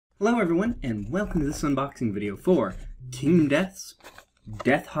Hello everyone, and welcome to this unboxing video for Kingdom Death's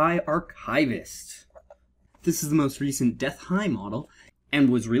Death High Archivist. This is the most recent Death High model,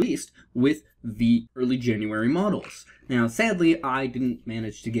 and was released with the early January models. Now, sadly, I didn't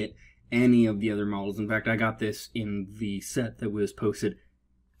manage to get any of the other models. In fact, I got this in the set that was posted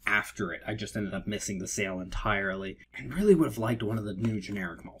after it. I just ended up missing the sale entirely, and really would have liked one of the new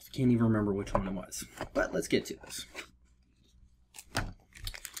generic models. Can't even remember which one it was. But let's get to this.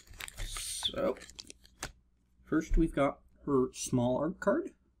 So, first we've got her small art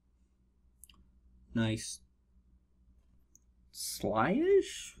card. Nice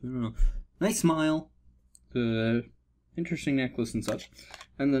slyish? I don't know. Nice smile. Interesting necklace and such.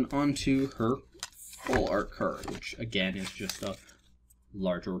 And then onto her full art card, which again is just a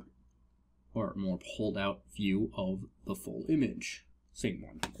larger or more pulled out view of the full image. Same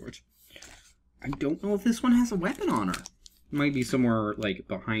one, of course. I don't know if this one has a weapon on her. Might be somewhere like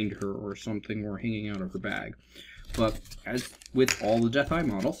behind her or something, or hanging out of her bag. But as with all the Death High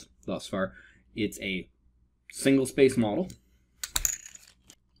models thus far, it's a single space model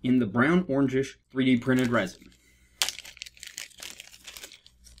in the brown orangish 3D printed resin.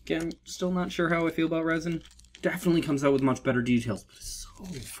 Again, still not sure how I feel about resin. Definitely comes out with much better details, but it's so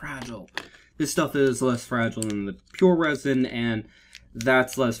fragile. This stuff is less fragile than the pure resin, and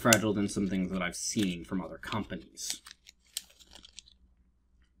that's less fragile than some things that I've seen from other companies.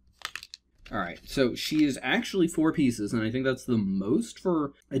 Alright, so she is actually 4 pieces, and I think that's the most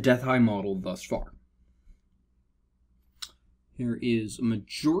for a Death High model thus far. Here is a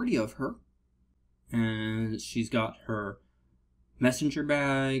majority of her, and she's got her messenger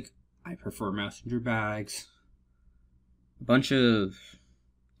bag. I prefer messenger bags. A bunch of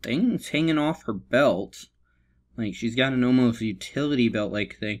things hanging off her belt. Like, she's got an almost utility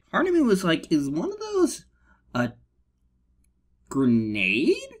belt-like thing. Part of me was like, is one of those a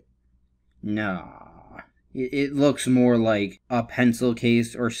grenade? Nah, it looks more like a pencil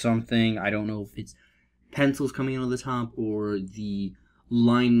case or something. I don't know if it's pencils coming out of the top or the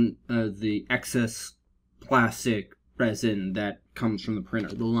line, the excess plastic resin that comes from the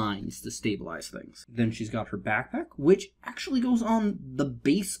printer, the lines to stabilize things. Then she's got her backpack, which actually goes on the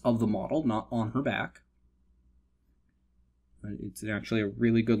base of the model, not on her back. It's actually a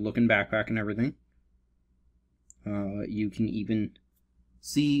really good looking backpack and everything. You can even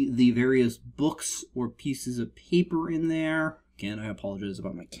see the various books or pieces of paper in there. Again, I apologize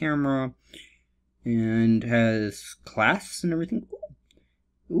about my camera. And has clasps and everything.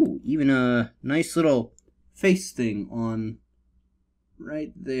 Ooh, even a nice little face thing on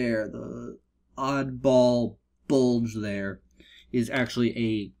right there. The oddball bulge there is actually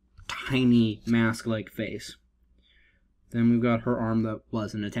a tiny mask-like face. Then we've got her arm that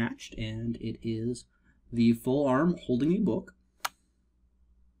wasn't attached, and it is the full arm holding a book.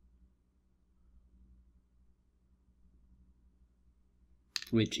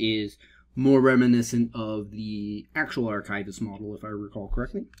 Which is more reminiscent of the actual Archivist model, if I recall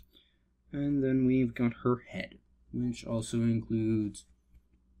correctly. And then we've got her head, which also includes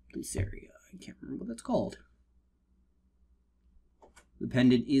this area. I can't remember what that's called. The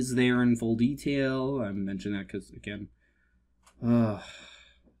pendant is there in full detail. I mentioned that because, again... Oh,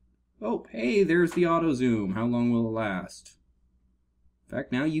 hey, there's the auto zoom. How long will it last? In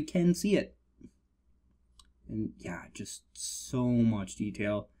fact, now you can see it. And yeah, just so much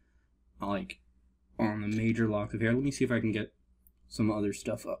detail, like, on the major locks of hair. Let me see if I can get some other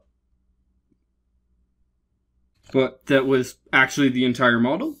stuff up. But that was actually the entire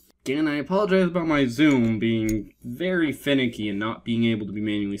model. Again, I apologize about my zoom being very finicky and not being able to be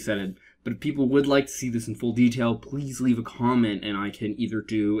manually set. But if people would like to see this in full detail, please leave a comment and I can either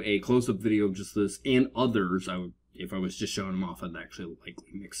do a close-up video of just this and others. If I was just showing them off, I'd actually likely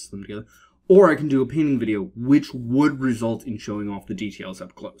mix them together. Or I can do a painting video, which would result in showing off the details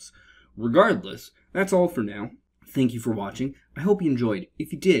up close. Regardless, that's all for now. Thank you for watching. I hope you enjoyed.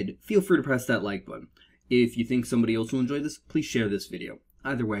 If you did, feel free to press that like button. If you think somebody else will enjoy this, please share this video.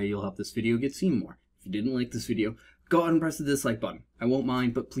 Either way, you'll help this video get seen more. If you didn't like this video, go ahead and press the dislike button. I won't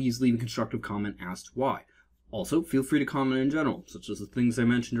mind, but please leave a constructive comment as to why. Also, feel free to comment in general, such as the things I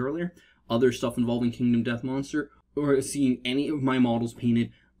mentioned earlier, other stuff involving Kingdom Death Monster, or seeing any of my models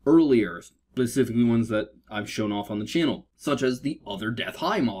painted earlier, specifically ones that I've shown off on the channel, such as the other Death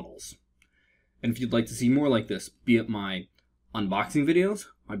High models. And if you'd like to see more like this, be it my unboxing videos,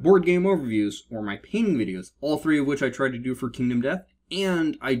 my board game overviews, or my painting videos, all 3 of which I try to do for Kingdom Death,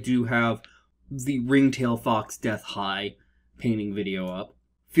 and I do have the Ringtail Fox Death High painting video up,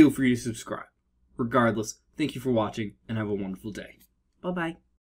 feel free to subscribe. Regardless, thank you for watching, and have a wonderful day. Bye-bye.